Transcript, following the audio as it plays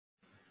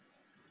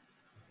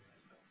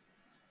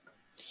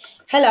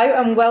Hello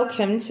and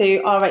welcome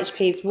to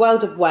RHP's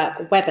World of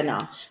Work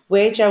webinar.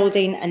 We're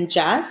Geraldine and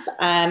Jaz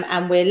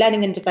and we're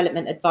Learning and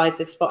Development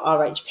Advisors for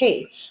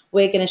RHP.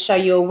 We're going to show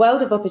you a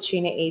world of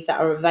opportunities that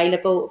are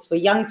available for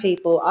young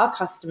people, our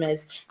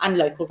customers and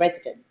local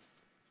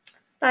residents.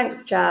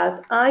 Thanks,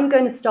 Jaz. I'm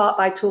going to start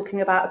by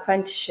talking about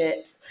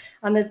apprenticeships,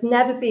 and there's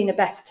never been a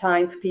better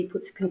time for people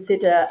to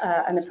consider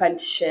an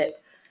apprenticeship.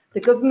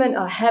 The government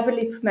are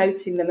heavily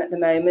promoting them at the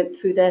moment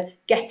through the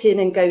Get In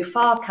and Go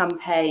Far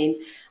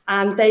campaign,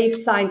 and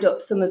they've signed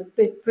up some of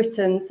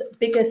Britain's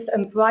biggest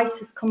and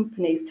brightest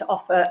companies to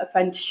offer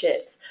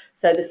apprenticeships.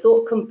 So the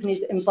sort of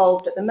companies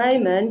involved at the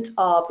moment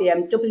are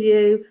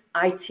BMW,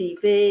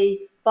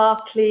 ITV,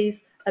 Barclays,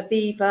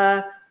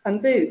 Aviva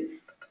and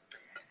Boots.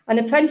 An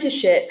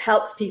apprenticeship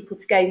helps people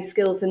to gain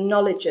skills and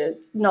knowledge,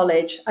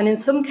 and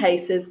in some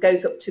cases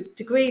goes up to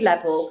degree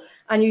level,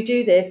 and you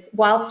do this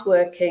whilst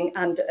working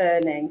and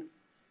earning.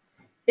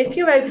 If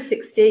you're over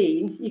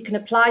 16, you can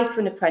apply for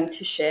an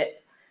apprenticeship,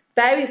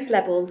 various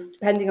levels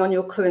depending on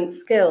your current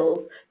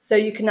skills, so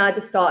you can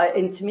either start at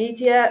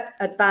intermediate,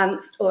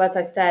 advanced, or as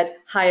I said,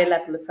 higher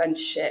level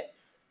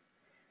apprenticeships.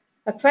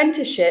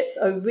 Apprenticeships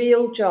are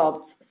real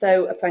jobs,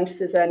 so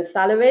apprentices earn a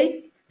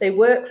salary. They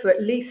work for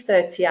at least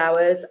 30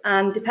 hours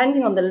and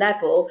depending on the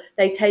level,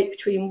 they take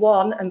between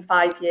 1 and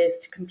 5 years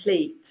to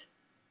complete.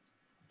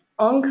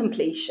 On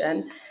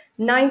completion,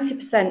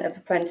 90% of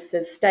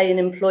apprentices stay in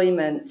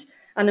employment,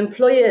 and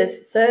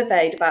employers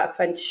surveyed about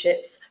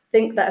apprenticeships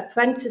think that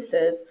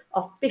apprentices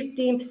are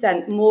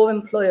 15% more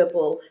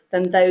employable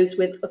than those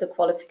with other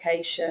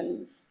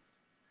qualifications.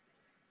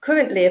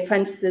 Currently,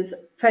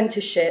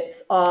 apprenticeships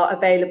are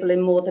available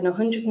in more than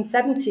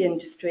 170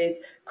 industries,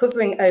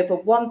 covering over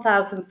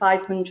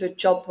 1,500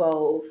 job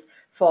roles,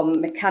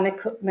 from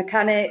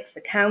mechanics,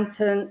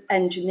 accountants,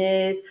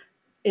 engineers,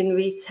 in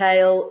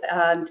retail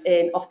and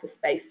in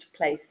office-based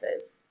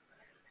places.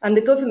 And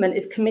the government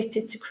is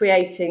committed to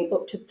creating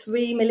up to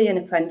 3 million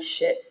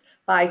apprenticeships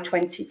by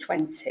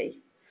 2020.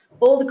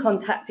 All the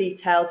contact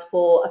details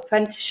for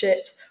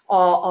apprenticeships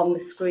are on the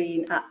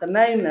screen at the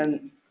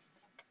moment.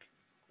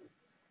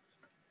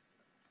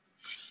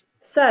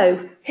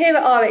 So here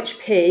at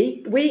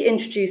RHP, we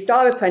introduced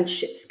our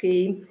apprenticeship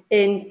scheme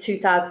in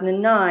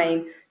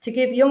 2009 to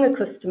give younger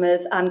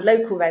customers and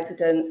local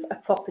residents a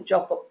proper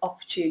job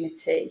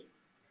opportunity.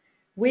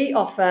 We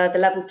offer the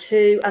Level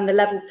 2 and the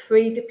Level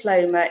 3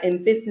 diploma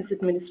in business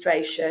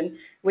administration,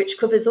 which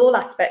covers all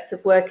aspects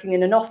of working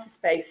in an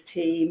office-based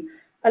team,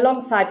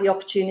 alongside the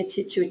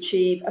opportunity to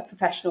achieve a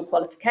professional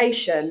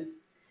qualification.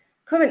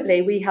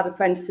 Currently, we have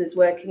apprentices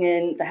working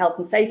in the health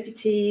and safety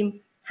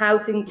team,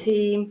 housing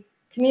team,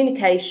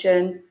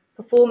 communication,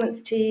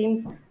 performance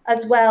teams,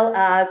 as well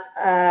as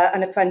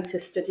an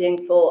apprentice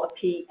studying for a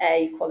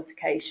PA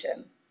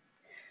qualification.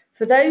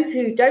 For those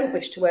who don't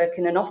wish to work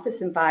in an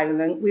office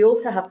environment, we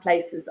also have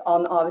places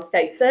on our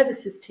estate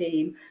services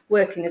team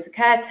working as a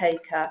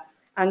caretaker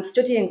and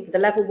studying for the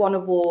Level 1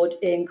 award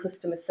in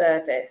customer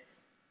service.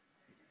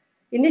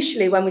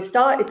 Initially, when we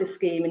started the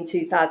scheme in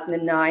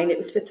 2009, it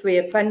was for 3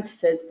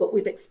 apprentices, but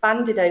we've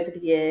expanded over the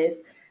years,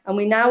 and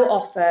we now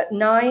offer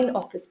 9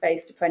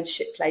 office-based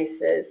apprenticeship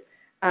places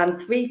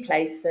and 3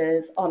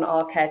 places on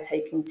our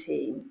caretaking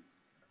team.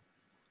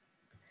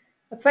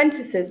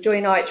 Apprentices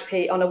join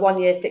RHP on a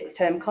 1-year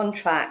fixed-term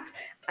contract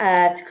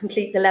to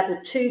complete the Level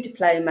 2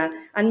 diploma,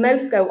 and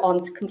most go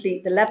on to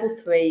complete the Level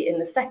 3 in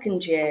the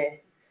 2nd year.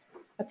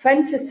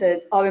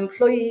 Apprentices are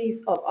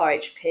employees of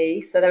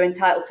RHP, so they're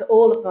entitled to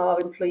all of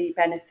our employee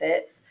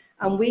benefits,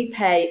 and we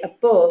pay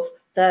above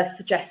the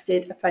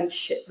suggested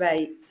apprenticeship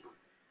rate.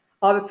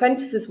 Our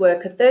apprentices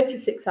work a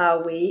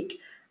 36-hour week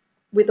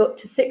with up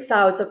to 6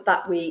 hours of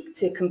that week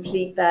to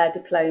complete their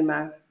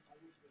diploma.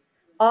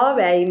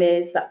 Our aim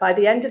is that by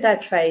the end of their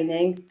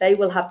training, they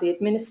will have the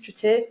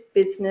administrative,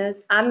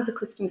 business and the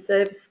customer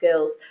service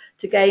skills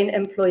to gain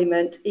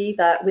employment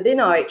either within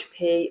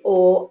RHP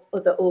or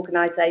other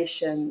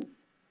organisations.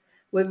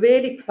 We're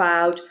really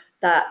proud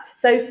that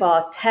so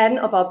far 10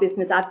 of our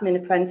business admin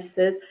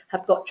apprentices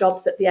have got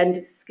jobs at the end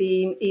of the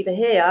scheme, either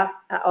here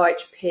at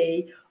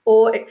RHP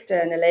or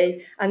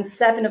externally, and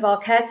 7 of our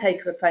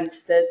caretaker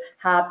apprentices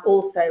have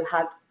also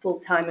had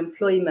full-time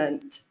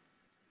employment.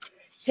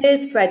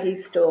 Here's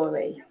Freddie's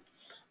story.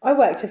 I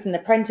worked as an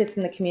apprentice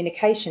in the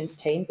communications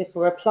team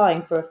before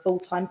applying for a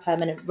full-time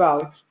permanent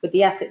role with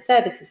the asset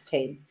services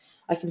team.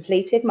 I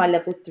completed my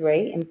Level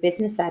 3 in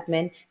business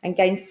admin and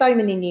gained so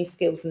many new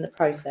skills in the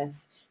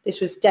process.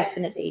 This was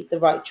definitely the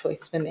right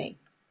choice for me.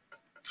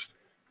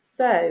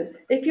 So,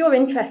 if you're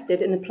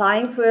interested in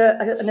applying for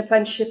an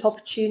apprenticeship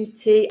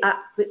opportunity at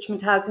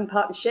Richmond Housing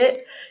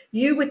Partnership,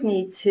 you would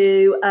need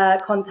to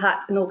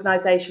contact an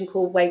organisation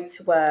called Way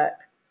to Work.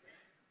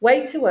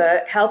 Way to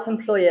Work help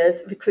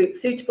employers recruit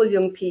suitable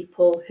young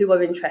people who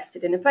are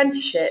interested in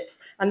apprenticeships,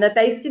 and they're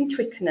based in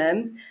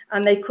Twickenham,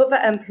 and they cover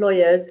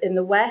employers in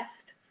the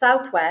West,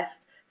 South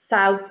West,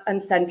 South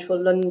and Central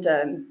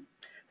London.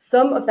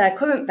 Some of their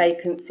current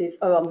vacancies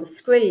are on the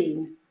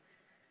screen.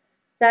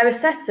 Their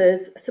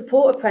assessors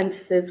support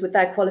apprentices with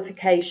their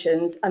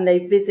qualifications and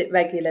they visit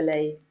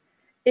regularly.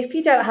 If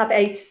you don't have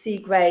A to C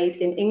grade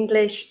in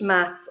English,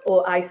 Maths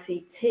or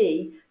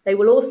ICT, they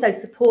will also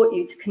support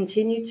you to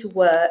continue to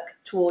work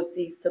towards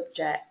these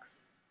subjects.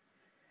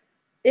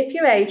 If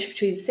you're aged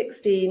between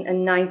 16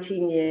 and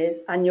 19 years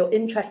and you're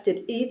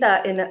interested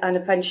either in an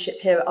apprenticeship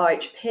here at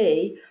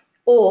RHP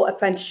or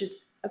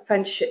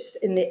apprenticeships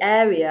in the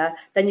area,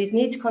 then you'd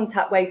need to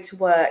contact Way to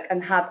Work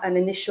and have an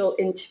initial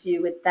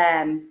interview with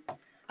them.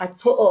 I've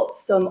put up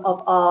some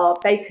of our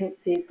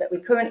vacancies that we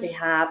currently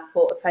have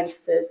for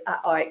apprentices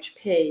at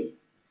RHP.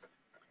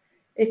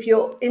 If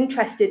you're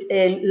interested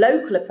in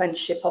local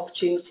apprenticeship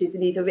opportunities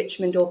in either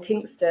Richmond or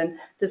Kingston,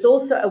 there's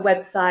also a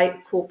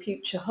website called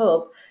Future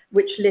Hub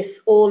which lists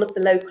all of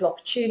the local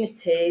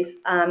opportunities,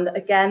 and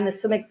again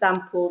there's some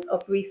examples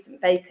of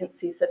recent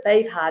vacancies that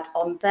they've had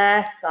on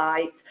their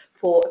site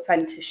for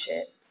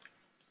apprenticeships.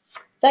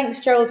 Thanks,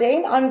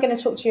 Geraldine. I'm going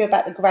to talk to you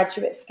about the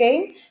graduate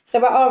scheme.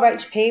 So at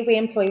RHP, we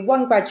employ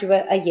one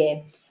graduate a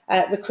year.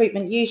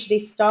 Recruitment usually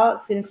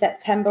starts in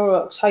September or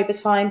October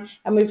time,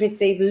 and we've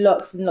received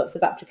lots and lots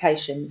of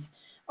applications.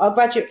 Our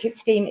graduate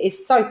scheme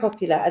is so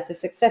popular as a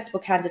successful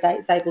candidate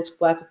is able to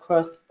work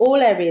across all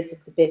areas of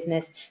the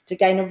business to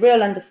gain a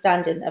real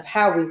understanding of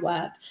how we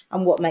work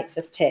and what makes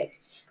us tick.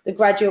 The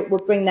graduate will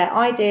bring their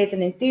ideas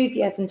and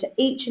enthusiasm to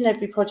each and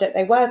every project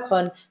they work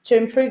on to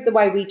improve the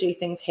way we do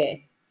things here.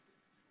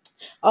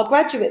 Our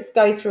graduates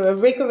go through a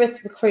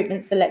rigorous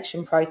recruitment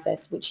selection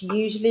process, which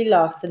usually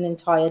lasts an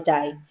entire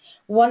day.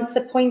 Once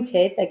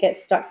appointed, they get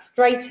stuck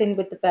straight in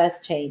with the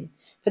first team.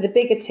 For the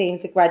bigger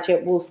teams, the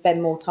graduate will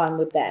spend more time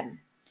with them.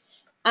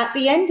 At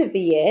the end of the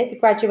year, the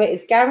graduate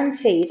is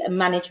guaranteed a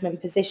management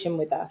position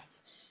with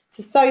us.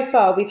 So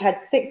far, we've had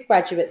 6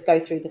 graduates go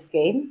through the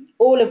scheme,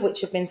 all of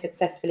which have been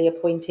successfully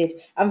appointed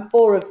and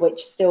 4 of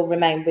which still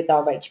remain with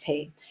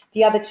RHP.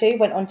 The other 2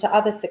 went on to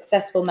other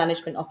successful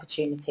management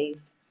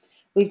opportunities.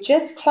 We've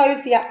just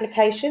closed the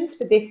applications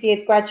for this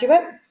year's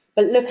graduate,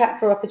 but look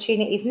out for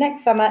opportunities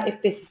next summer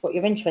if this is what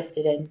you're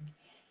interested in.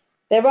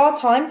 There are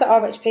times at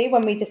RHP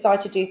when we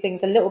decide to do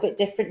things a little bit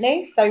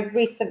differently. So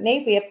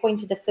recently we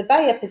appointed a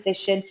surveyor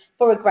position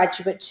for a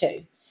graduate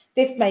too.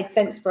 This made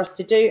sense for us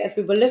to do as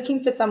we were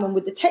looking for someone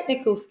with the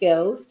technical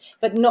skills,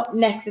 but not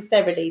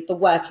necessarily the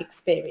work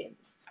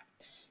experience.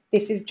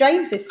 This is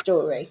James's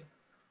story.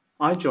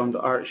 I joined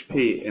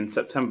RHP in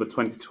September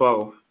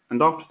 2012,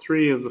 and after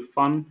 3 years of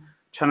fun,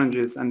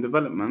 challenges and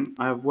development,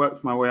 I have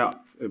worked my way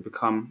up to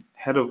become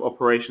Head of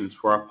Operations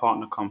for our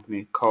partner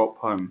company, Co-op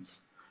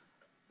Homes.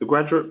 The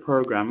graduate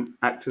program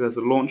acted as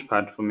a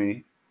launchpad for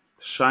me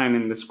to shine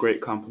in this great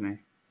company.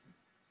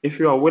 If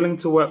you are willing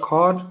to work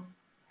hard,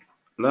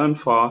 learn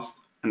fast,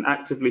 and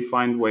actively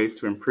find ways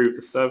to improve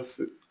the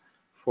services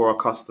for our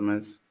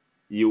customers,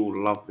 you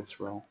will love this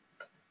role.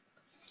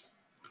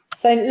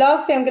 So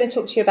lastly, I'm going to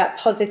talk to you about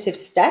Positive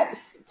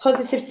Steps.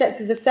 Positive Steps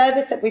is a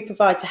service that we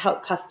provide to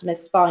help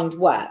customers find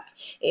work.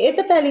 It is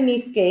a fairly new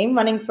scheme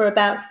running for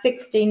about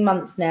 16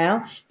 months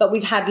now, but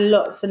we've had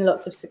lots and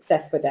lots of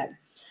success with it.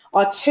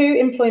 Our 2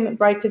 employment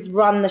brokers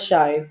run the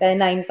show. Their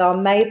names are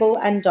Mabel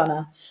and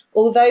Donna.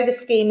 Although the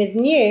scheme is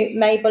new,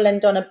 Mabel and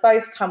Donna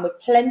both come with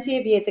plenty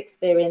of years'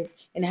 experience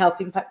in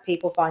helping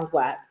people find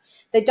work.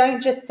 They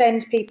don't just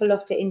send people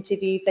off to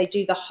interviews, they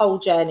do the whole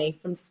journey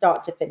from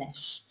start to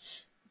finish.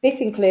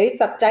 This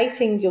includes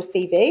updating your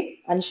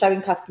CV and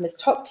showing customers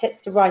top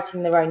tips to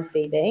writing their own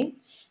CV.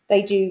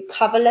 They do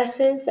cover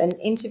letters and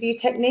interview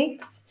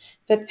techniques.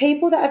 For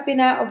people that have been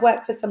out of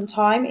work for some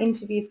time,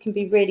 interviews can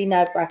be really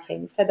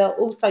nerve-wracking, so they'll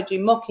also do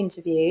mock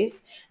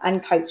interviews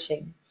and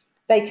coaching.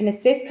 They can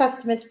assist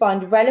customers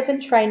find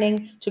relevant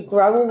training to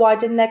grow or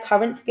widen their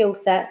current skill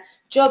set,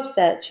 job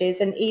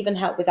searches, and even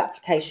help with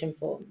application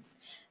forms.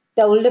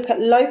 They'll look at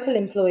local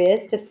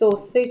employers to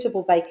source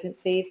suitable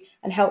vacancies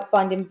and help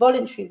find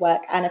involuntary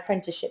work and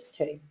apprenticeships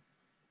too.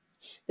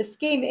 The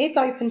scheme is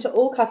open to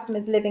all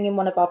customers living in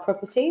one of our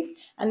properties,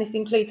 and this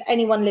includes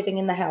anyone living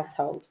in the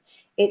household.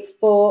 It's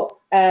for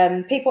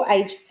people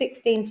aged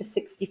 16 to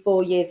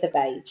 64 years of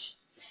age.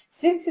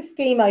 Since the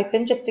scheme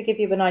opened, just to give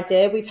you an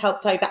idea, we've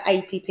helped over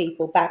 80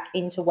 people back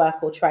into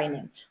work or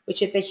training,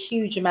 which is a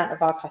huge amount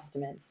of our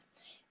customers.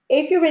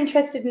 If you're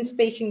interested in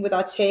speaking with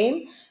our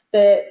team,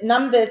 the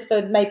numbers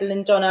for Mabel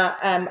and Donna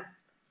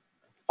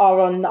are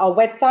on our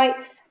website,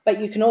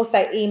 but you can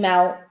also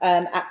email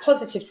at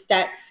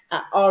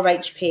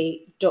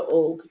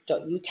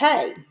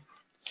positivesteps@rhp.org.uk.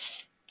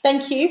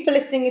 Thank you for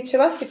listening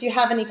to us. If you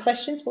have any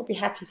questions, we'll be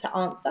happy to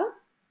answer.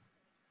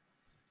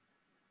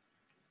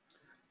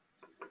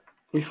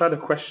 We've had a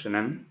question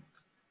in.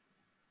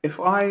 If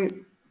I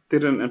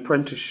did an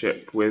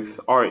apprenticeship with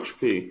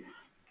RHP,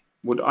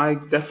 would I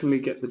definitely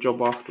get the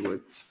job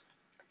afterwards?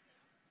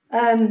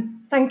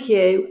 Thank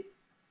you.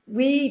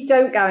 We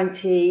don't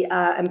guarantee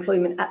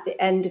employment at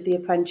the end of the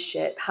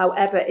apprenticeship.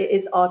 However, it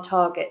is our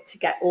target to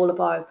get all of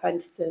our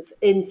apprentices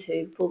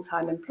into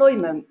full-time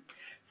employment.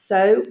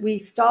 So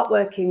we start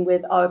working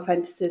with our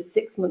apprentices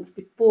 6 months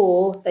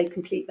before they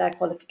complete their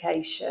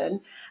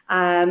qualification,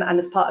 and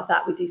as part of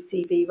that we do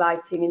CV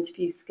writing,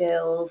 interview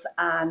skills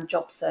and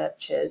job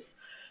searches.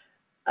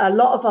 A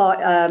lot of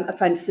our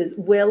apprentices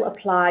will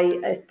apply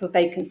for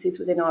vacancies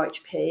within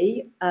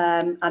RHP,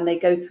 and they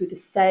go through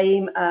the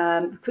same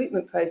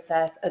recruitment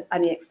process as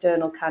any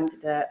external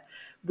candidate.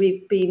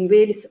 We've been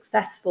really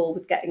successful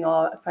with getting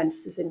our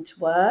apprentices into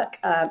work.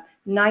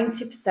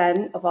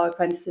 90% of our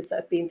apprentices that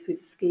have been through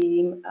the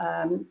scheme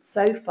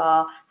so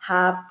far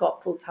have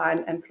got full-time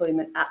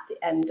employment at the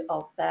end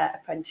of their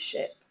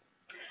apprenticeship.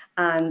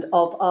 And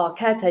of our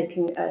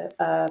caretaking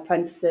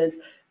apprentices,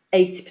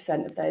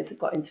 80% of those have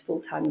got into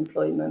full-time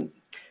employment.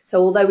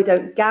 So although we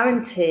don't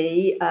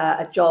guarantee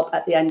a job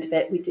at the end of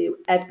it, we do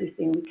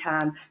everything we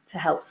can to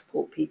help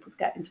support people to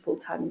get into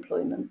full-time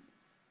employment.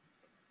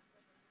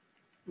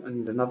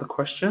 And another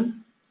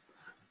question.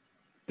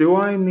 Do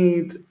I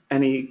need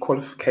any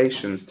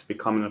qualifications to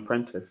become an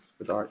apprentice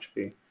with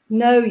RHP?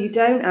 No, you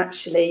don't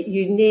actually.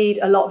 You need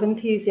a lot of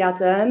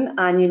enthusiasm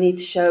and you need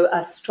to show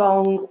a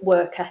strong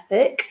work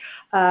ethic.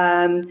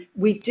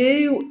 We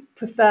do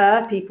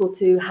prefer people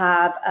to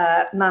have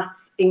maths,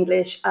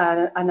 English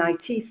and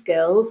IT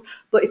skills,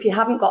 but if you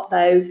haven't got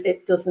those,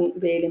 it doesn't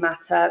really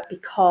matter,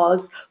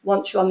 because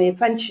once you're on the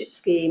apprenticeship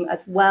scheme,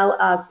 as well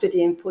as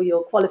studying for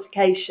your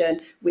qualification,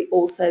 we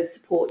also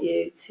support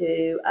you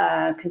to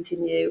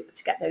continue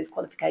to get those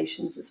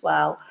qualifications as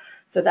well,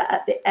 so that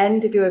at the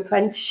end of your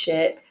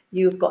apprenticeship,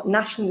 you've got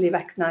nationally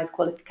recognised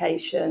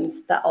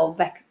qualifications that are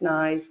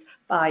recognised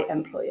by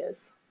employers.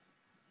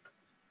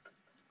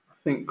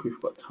 I think we've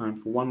got time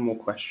for one more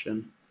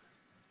question.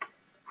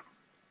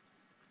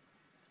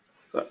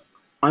 So,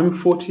 I'm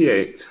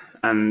 48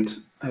 and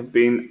have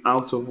been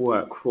out of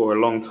work for a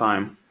long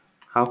time.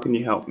 How can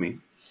you help me?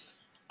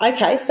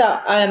 Okay, so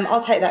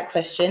I'll take that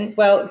question.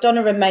 Well,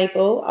 Donna and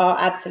Mabel are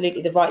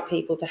absolutely the right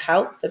people to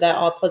help. So they're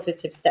our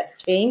Positive Steps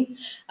team,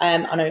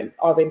 and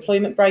our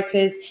employment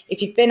brokers.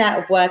 If you've been out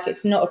of work,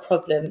 it's not a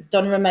problem.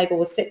 Donna and Mabel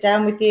will sit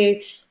down with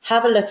you,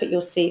 have a look at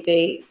your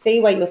CV, see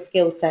where your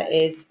skill set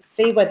is,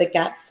 see where the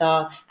gaps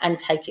are, and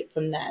take it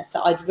from there.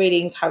 So I'd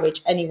really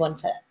encourage anyone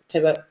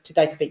to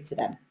go speak to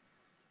them.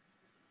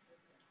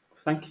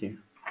 Thank you.